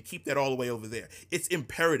that and keep that all the way over there. It's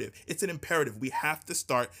imperative. It's an imperative. We have to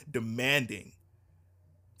start demanding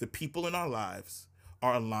the people in our lives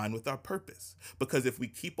are aligned with our purpose. Because if we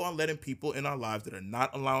keep on letting people in our lives that are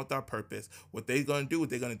not aligned with our purpose, what they're going to do is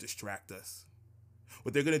they're going to distract us.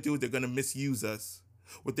 What they're going to do is they're going to misuse us.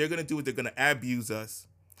 What they're going to do is they're going to abuse us.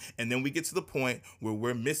 And then we get to the point where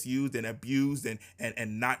we're misused and abused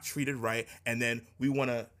and not treated right. And then we want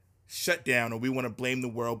to shut down or we want to blame the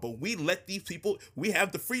world. But we let these people, we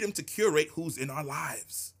have the freedom to curate who's in our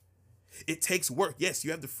lives. It takes work. Yes, you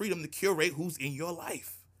have the freedom to curate who's in your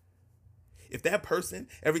life. If that person,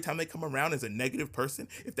 every time they come around, is a negative person,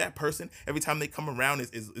 if that person, every time they come around,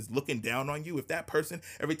 is looking down on you, if that person,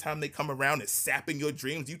 every time they come around, is sapping your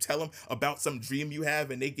dreams, you tell them about some dream you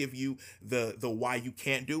have and they give you the why you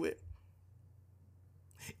can't do it.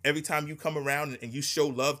 Every time you come around and you show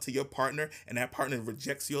love to your partner and that partner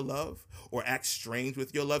rejects your love or acts strange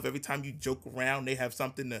with your love, every time you joke around, they have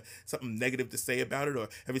something negative to say about it, or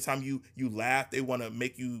every time you laugh, they want to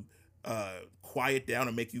make you quiet down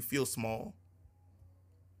or make you feel small.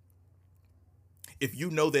 If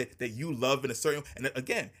you know that you love in a certain, and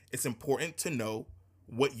again, it's important to know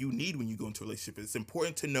what you need when you go into a relationship. It's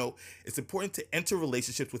important to enter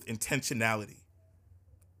relationships with intentionality.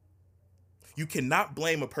 You cannot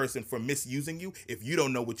blame a person for misusing you if you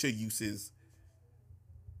don't know what your use is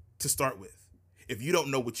to start with. If you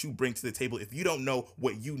don't know what you bring to the table, if you don't know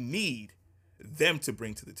what you need them to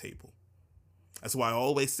bring to the table. That's why I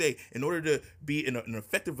always say, in order to be in an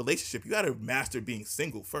effective relationship, you got to master being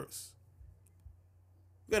single first.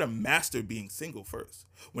 You got to master being single first.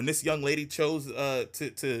 When this young lady chose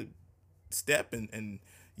to step and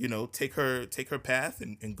you know take her path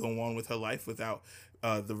and go on with her life without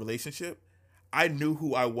the relationship, I knew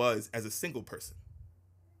who I was as a single person.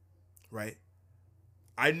 Right?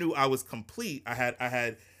 I knew I was complete. I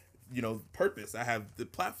had purpose. I have the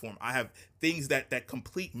platform. I have things that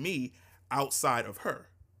complete me outside of her.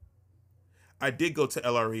 I did go to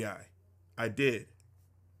LREI. I did.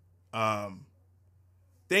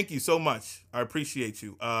 Thank you so much. I appreciate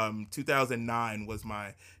you. 2009 was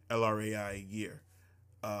my LRAI year.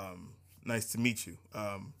 Nice to meet you.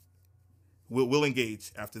 We'll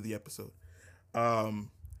engage after the episode. And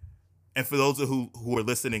for those who are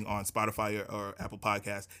listening on Spotify or Apple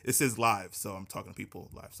Podcasts, this is live, so I'm talking to people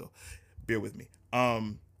live, so bear with me.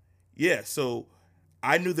 Yeah, so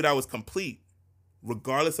I knew that I was complete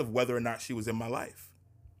regardless of whether or not she was in my life.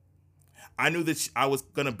 I knew that I was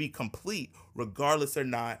going to be complete regardless or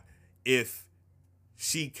not if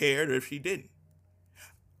she cared or if she didn't.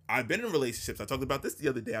 I've been in relationships. I talked about this the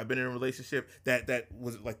other day. I've been in a relationship that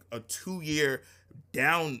was like a 2 year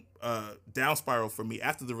down spiral for me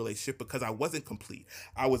after the relationship because I wasn't complete.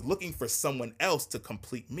 I was looking for someone else to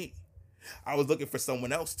complete me. I was looking for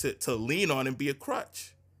someone else to lean on and be a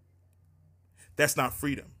crutch. That's not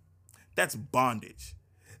freedom. That's bondage.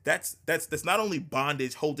 That's not only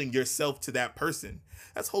bondage holding yourself to that person.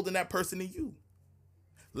 That's holding that person to you.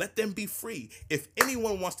 Let them be free. If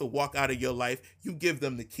anyone wants to walk out of your life, you give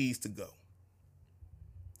them the keys to go.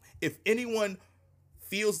 If anyone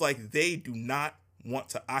feels like they do not want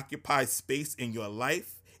to occupy space in your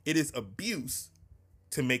life, it is abuse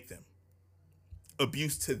to make them.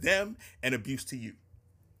 Abuse to them and abuse to you.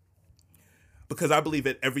 Because I believe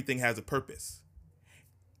that everything has a purpose.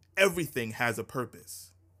 Everything has a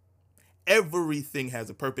purpose. Everything has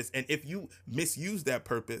a purpose. And if you misuse that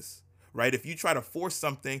purpose, right? If you try to force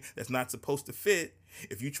something that's not supposed to fit,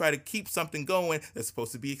 if you try to keep something going that's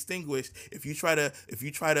supposed to be extinguished, if you try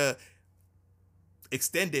to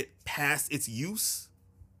extend it past its use,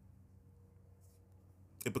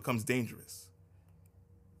 it becomes dangerous.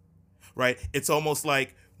 Right? It's almost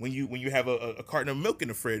like when you have a carton of milk in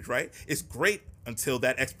the fridge, right? It's great until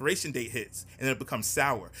that expiration date hits and then it becomes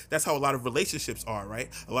sour. That's how a lot of relationships are, right?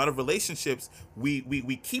 A lot of relationships,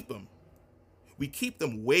 we keep them. We keep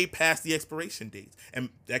them way past the expiration dates. And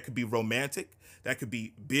that could be romantic. That could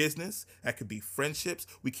be business. That could be friendships.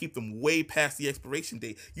 We keep them way past the expiration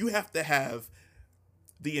date. You have to have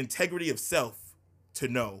the integrity of self to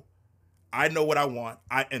know, I know what I want.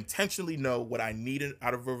 I intentionally know what I need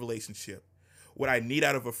out of a relationship, what I need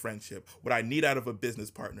out of a friendship, what I need out of a business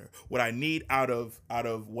partner, what I need out of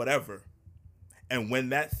whatever. And when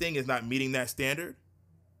that thing is not meeting that standard,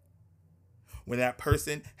 when that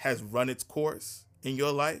person has run its course in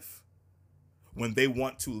your life, when they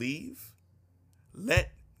want to leave,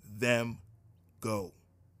 let them go.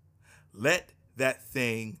 Let that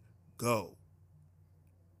thing go.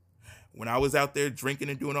 When I was out there drinking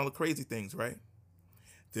and doing all the crazy things, right?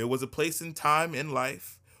 There was a place and time in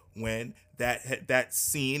life when that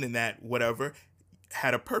scene and that whatever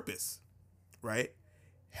had a purpose, right?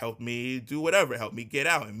 Helped me do whatever, helped me get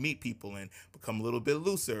out and meet people and become a little bit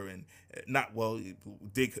looser and it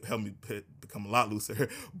did help me become a lot looser,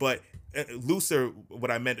 but looser,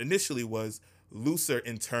 what I meant initially was looser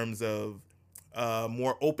in terms of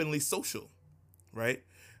more openly social, right?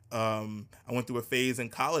 I went through a phase in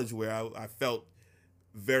college where I felt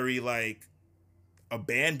very like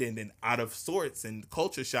abandoned and out of sorts and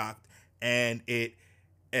culture shocked, and it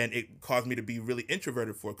caused me to be really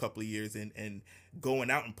introverted for a couple of years, and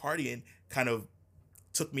going out and partying kind of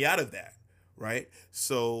took me out of that, right?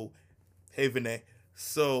 So, hey Vinay,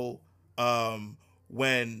 so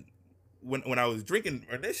when I was drinking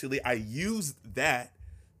initially, I used that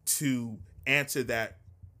to answer that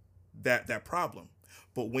problem.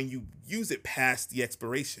 But when you use it past the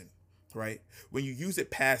expiration, right? When you use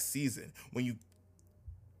it past season, when you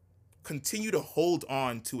continue to hold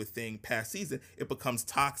on to a thing past season, it becomes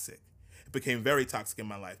toxic. It became very toxic in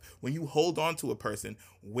my life. When you hold on to a person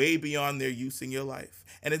way beyond their use in your life,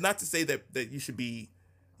 and it's not to say that you should be,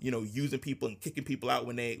 using people and kicking people out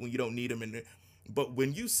when you don't need them, but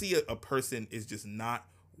when you see a person is just not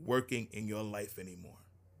working in your life anymore,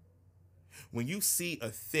 when you see a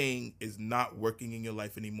thing is not working in your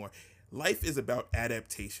life anymore, life is about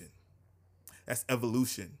adaptation. That's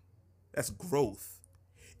evolution. That's growth.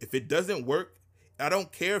 If it doesn't work, I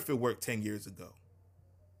don't care if it worked 10 years ago.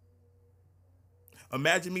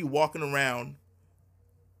 Imagine me walking around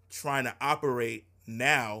trying to operate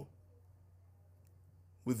now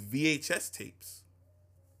with VHS tapes.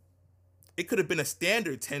 It could have been a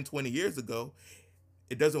standard 10, 20 years ago.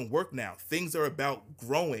 It doesn't work now. Things are about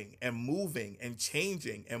growing and moving and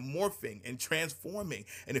changing and morphing and transforming.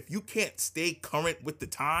 And if you can't stay current with the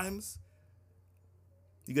times,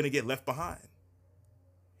 you're going to get left behind.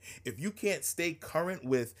 If you can't stay current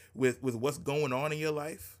with what's going on in your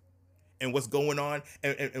life and what's going on,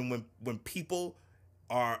 and when people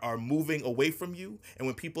are moving away from you, and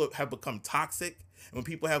when people have become toxic, and when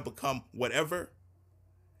people have become whatever,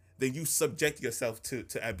 then you subject yourself to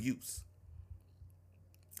abuse.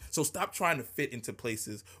 So stop trying to fit into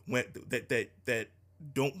places that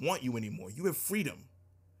don't want you anymore. You have freedom.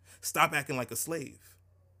 Stop acting like a slave.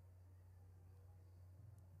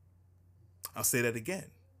 I'll say that again.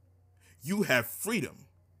 You have freedom.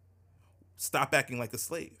 Stop acting like a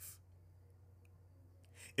slave.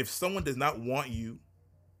 If someone does not want you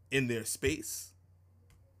in their space,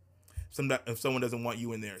 if someone doesn't want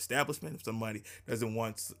you in their establishment, if somebody doesn't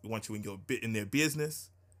want you in their business,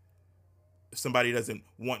 if somebody doesn't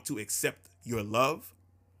want to accept your love,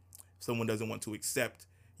 if someone doesn't want to accept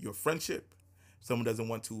your friendship, someone doesn't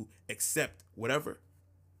want to accept whatever,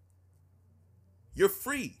 you're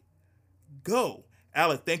free. Go.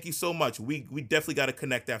 Alec, thank you so much. We definitely got to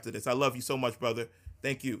connect after this. I love you so much, brother.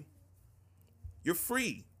 Thank you. You're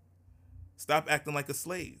free. Stop acting like a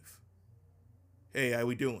slave. Hey, how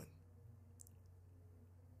we doing?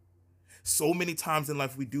 So many times in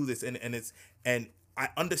life we do this, and I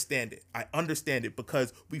understand it. I understand it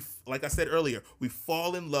because like I said earlier, we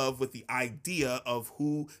fall in love with the idea of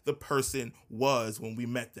who the person was when we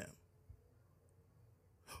met them.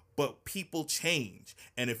 But people change,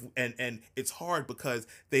 and it's hard because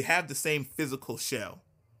they have the same physical shell,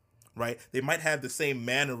 right? They might have the same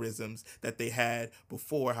mannerisms that they had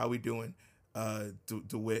before. How we doing,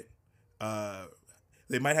 DeWitt?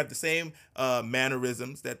 They might have the same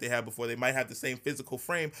mannerisms that they had before. They might have the same physical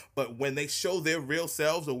frame, but when they show their real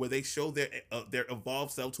selves, or where they show their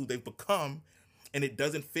evolved selves, who they've become, and it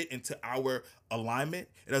doesn't fit into our alignment,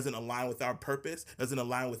 it doesn't align with our purpose, doesn't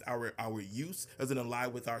align with our use, doesn't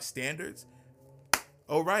align with our standards.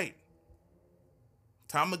 All right,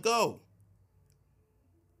 time to go.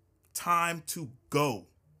 Time to go.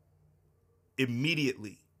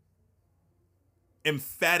 Immediately.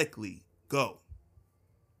 Emphatically go.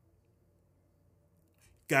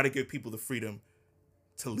 Got to give people the freedom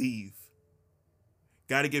to leave.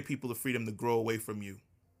 Got to give people the freedom to grow away from you.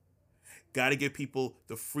 Got to give people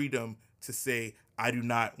the freedom to say, I do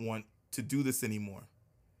not want to do this anymore.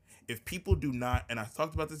 If people do not, and I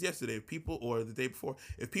talked about this yesterday, if people, or the day before,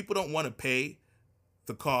 if people don't want to pay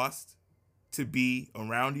the cost to be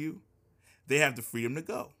around you, they have the freedom to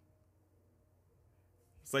go.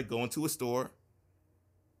 It's like going to a store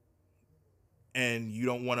and you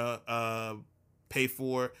don't want to pay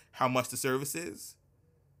for how much the service is.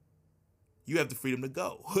 You have the freedom to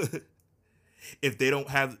go. If they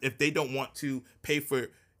don't want to pay for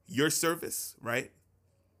your service, right?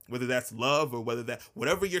 Whether that's love or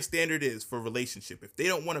whatever your standard is for relationship, if they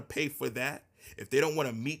don't want to pay for that, if they don't want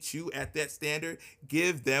to meet you at that standard,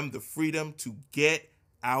 give them the freedom to get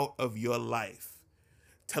out of your life.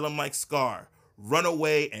 Tell them like Scar, run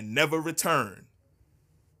away and never return.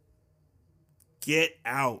 Get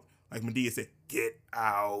out. Like Madea said, get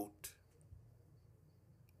out.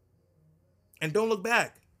 And don't look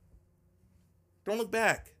back. Don't look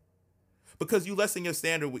back. Because you lessen your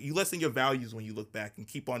standard, you lessen your values when you look back and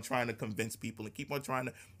keep on trying to convince people and keep on trying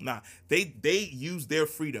to, they use their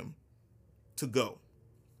freedom to go.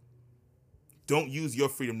 Don't use your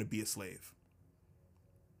freedom to be a slave.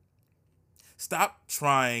 Stop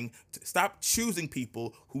choosing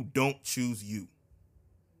people who don't choose you.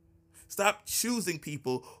 Stop choosing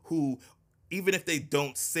people who, even if they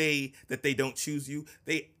don't say that they don't choose you,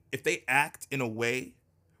 if they act in a way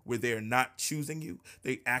where they're not choosing you,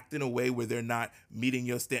 they act in a way where they're not meeting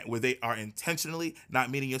your where they are intentionally not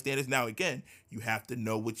meeting your standards. Now, again, you have to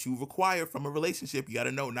know what you require from a relationship. You got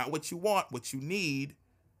to know not what you want, what you need.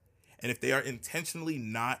 And if they are intentionally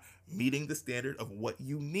not meeting the standard of what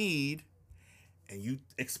you need, and you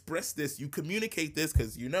express this, you communicate this,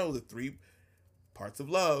 because you know the 3 parts of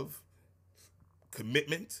love: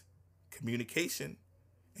 commitment, communication,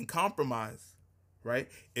 and compromise. Right?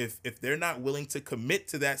 If they're not willing to commit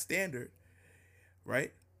to that standard,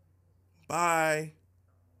 right? Bye.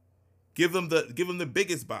 Give them the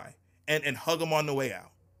biggest bye, and hug them on the way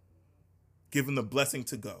out. Give them the blessing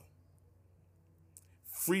to go.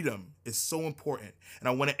 Freedom is so important, and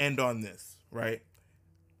I want to end on this, right?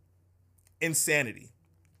 Insanity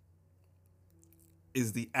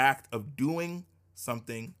is the act of doing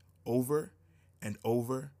something over and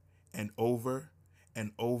over and over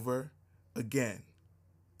and over again.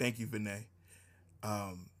 Thank you, Vinay.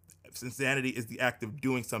 Insanity is the act of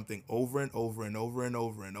doing something over and over and over and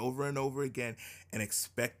over and over and over again and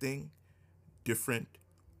expecting different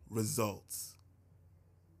results.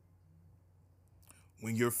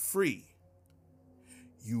 When you're free,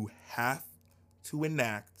 you have to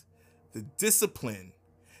enact the discipline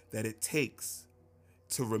that it takes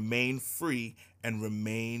to remain free and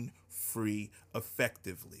remain free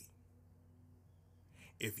effectively.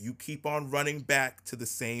 If you keep on running back to the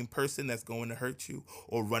same person that's going to hurt you,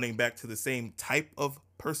 or running back to the same type of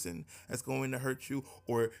person that's going to hurt you,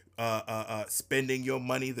 or spending your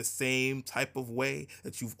money the same type of way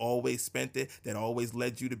that you've always spent it, that always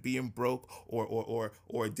led you to being broke,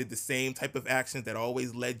 or did the same type of actions that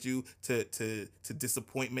always led you to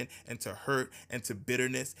disappointment and to hurt and to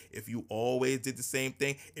bitterness, if you always did the same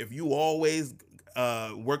thing, if you always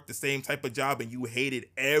worked the same type of job and you hated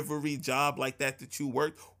every job like that you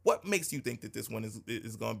worked, what makes you think that this one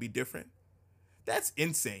is going to be different? That's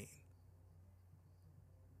insane.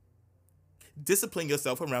 discipline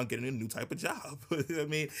yourself around getting a new type of job. I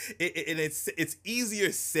mean, and it's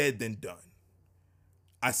easier said than done.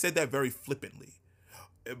 I said that very flippantly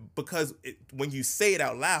because when you say it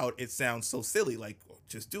out loud, it sounds so silly, like, oh,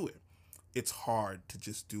 just do it. It's hard to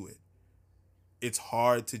just do it. It's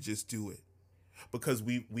hard to just do it because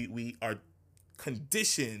we are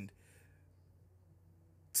conditioned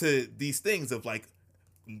to these things of like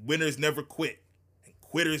winners never quit and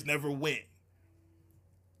quitters never win.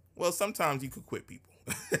 Well, sometimes you could quit people.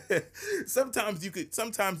 Sometimes you could.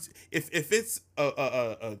 Sometimes if it's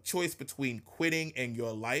a choice between quitting and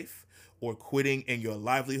your life, or quitting and your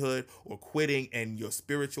livelihood, or quitting and your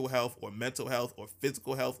spiritual health, or mental health, or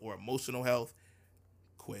physical health, or emotional health,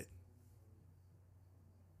 quit.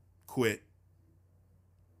 Quit.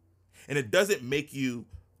 And it doesn't make you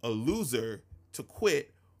a loser to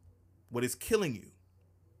quit what is killing you.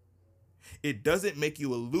 It doesn't make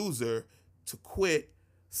you a loser to quit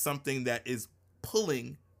something that is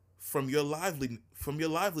pulling from your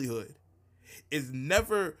livelihood. It's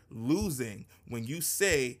never losing when you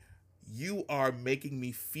say, you are making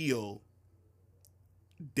me feel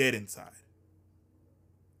dead inside.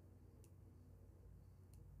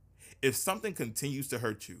 If something continues to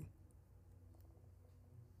hurt you,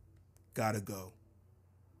 gotta go.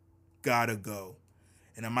 Gotta go.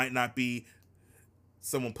 And it might not be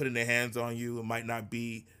someone putting their hands on you. It might not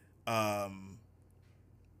be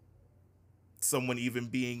someone even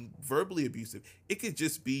being verbally abusive. It could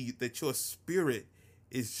just be that your spirit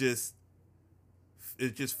is just,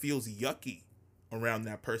 it just feels yucky around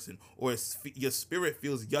that person, or your spirit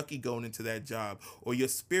feels yucky going into that job, or your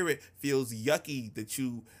spirit feels yucky that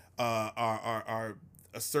you are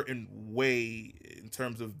a certain way in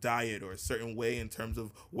terms of diet, or a certain way in terms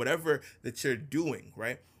of whatever that you're doing,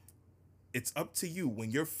 right? It's up to you.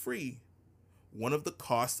 When you're free, one of the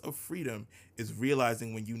costs of freedom is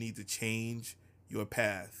realizing when you need to change your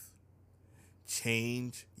path,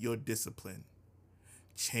 change your discipline,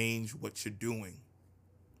 change what you're doing.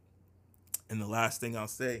 And the last thing I'll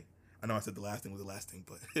say, I know I said the last thing was the last thing,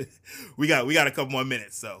 but we got a couple more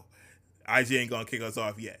minutes, so IG ain't gonna kick us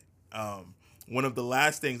off yet. One of the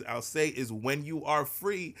last things I'll say is, when you are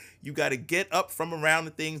free, you got to get up from around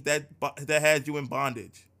the things that had you in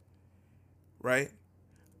bondage, right?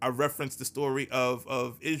 I referenced the story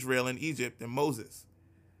of Israel and Egypt and Moses.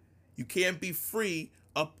 You can't be free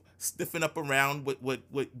up sniffing up around what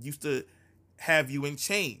used to have you in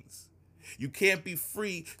chains. You can't be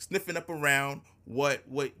free sniffing up around what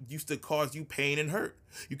used to cause you pain and hurt.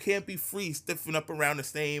 You can't be free sniffing up around the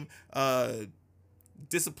same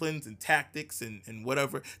disciplines and tactics and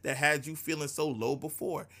whatever that had you feeling so low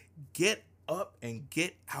before. Get up and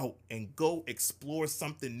get out and go explore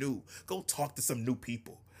something new. Go talk to some new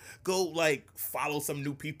people. Go like follow some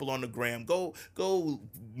new people on the gram. Go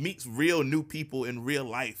meet real new people in real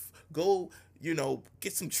life. Go,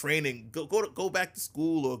 get some training. Go back to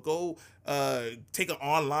school, or go take an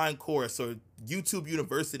online course or YouTube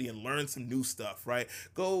University and learn some new stuff, right?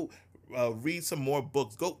 Go read some more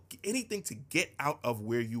books. Go anything to get out of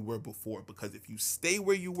where you were before, because if you stay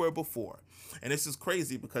where you were before, and this is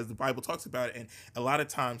crazy because the Bible talks about it, and a lot of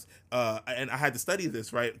times, and I had to study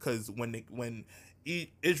this, right? Because when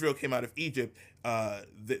Israel came out of Egypt,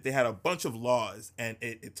 they had a bunch of laws, and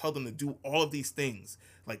it told them to do all of these things,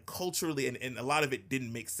 like culturally, and a lot of it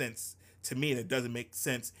didn't make sense to me, and it doesn't make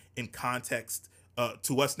sense in context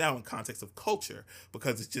to us now, in context of culture,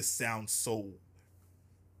 because it just sounds so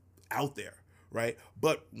out there, right?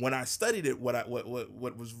 But when I studied it, what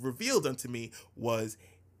was revealed unto me was,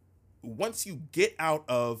 once you get out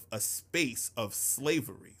of a space of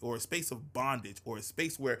slavery, or a space of bondage, or a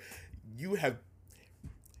space where you have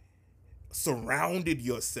surrounded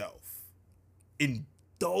yourself,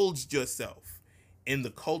 indulged yourself in the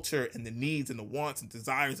culture and the needs and the wants and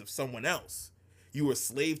desires of someone else, you were a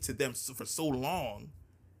slave to them for so long.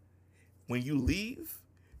 When you leave,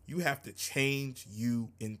 you have to change you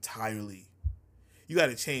entirely. You got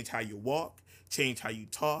to change how you walk, change how you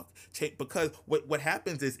talk, because what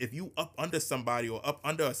happens is, if you up under somebody, or up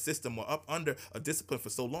under a system, or up under a discipline for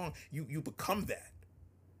so long, you become that.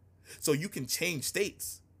 So you can change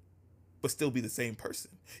states, but still be the same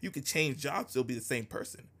person. You can change jobs, still be the same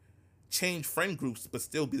person. Change friend groups, but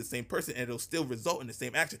still be the same person, and it'll still result in the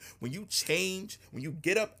same action. When you change, when you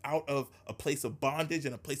get up out of a place of bondage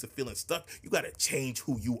and a place of feeling stuck, you got to change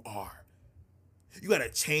who you are. You got to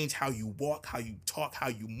change how you walk, how you talk, how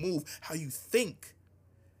you move, how you think.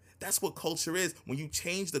 That's what culture is. When you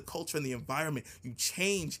change the culture and the environment, you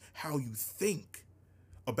change how you think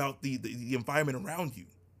about the environment around you.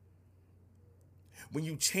 When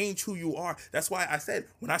you change who you are, that's why I said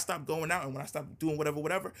when I stopped going out and when I stopped doing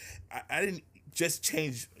whatever, I didn't just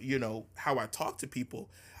change, how I talk to people.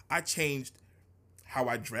 I changed how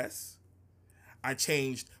I dress. I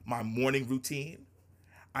changed my morning routine.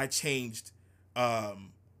 I changed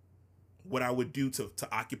what I would do to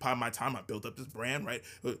occupy my time. I built up this brand, right?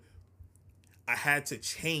 I had to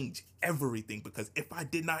change everything because if I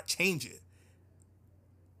did not change it,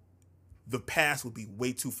 the past would be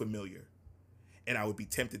way too familiar and I would be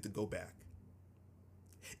tempted to go back.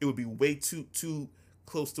 It would be way too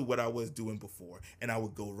close to what I was doing before and I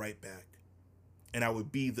would go right back. And I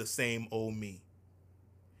would be the same old me.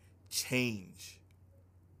 Change.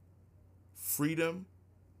 Freedom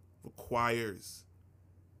requires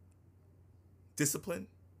discipline,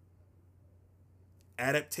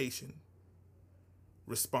 adaptation,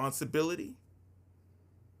 responsibility,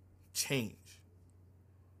 change.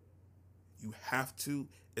 You have to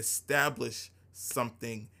establish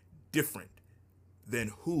something different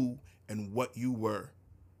than who and what you were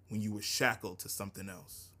when you were shackled to something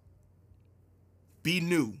else. Be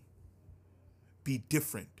new. Be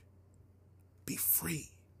different. Be free.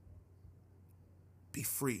 Be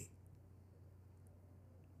free.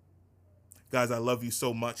 Guys, I love you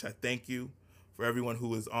so much. I thank you for everyone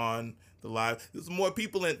who is on the live. There's more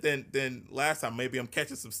people than last time. Maybe I'm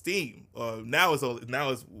catching some steam. Now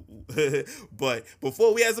it's but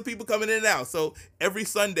before we had some people coming in and out. So every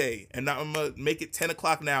Sunday, and now I'm gonna make it 10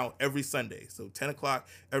 o'clock now every Sunday. So 10 o'clock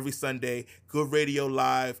every Sunday. Good Radio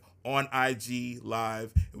Live on IG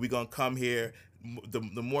Live. And we're gonna come here. The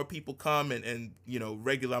more people come and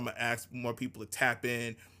regular, I'm gonna ask more people to tap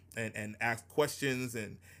in and ask questions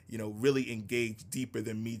and really engage deeper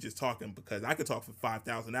than me just talking, because I could talk for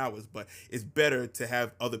 5,000 hours, but it's better to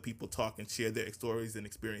have other people talk and share their stories and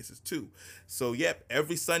experiences too. So yep,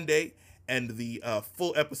 every Sunday, and the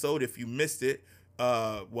full episode, if you missed it,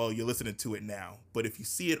 well, you're listening to it now, but if you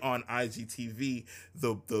see it on IGTV,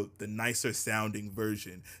 the nicer sounding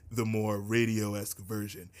version, the more radio-esque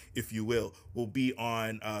version, if you will be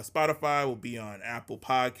on Spotify, will be on Apple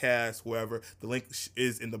Podcasts, wherever. The link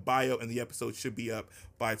is in the bio, and the episode should be up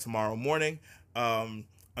by tomorrow morning.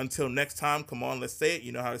 Until next time, come on, let's say it.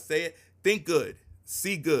 You know how to say it. Think good,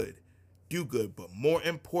 see good, do good, but more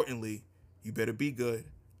importantly, you better be good.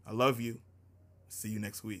 I love you. See you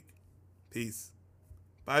next week. Peace.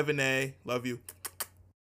 Bye, Vinay. Love you.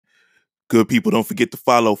 Good people, don't forget to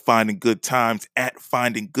follow Finding Good Times at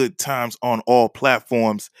Finding Good Times on all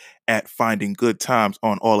platforms, at Finding Good Times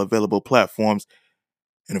on all available platforms,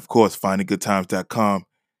 and of course, findinggoodtimes.com.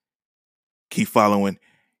 Keep following,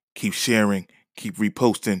 keep sharing, keep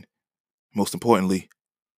reposting. Most importantly,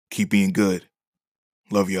 keep being good.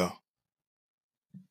 Love y'all.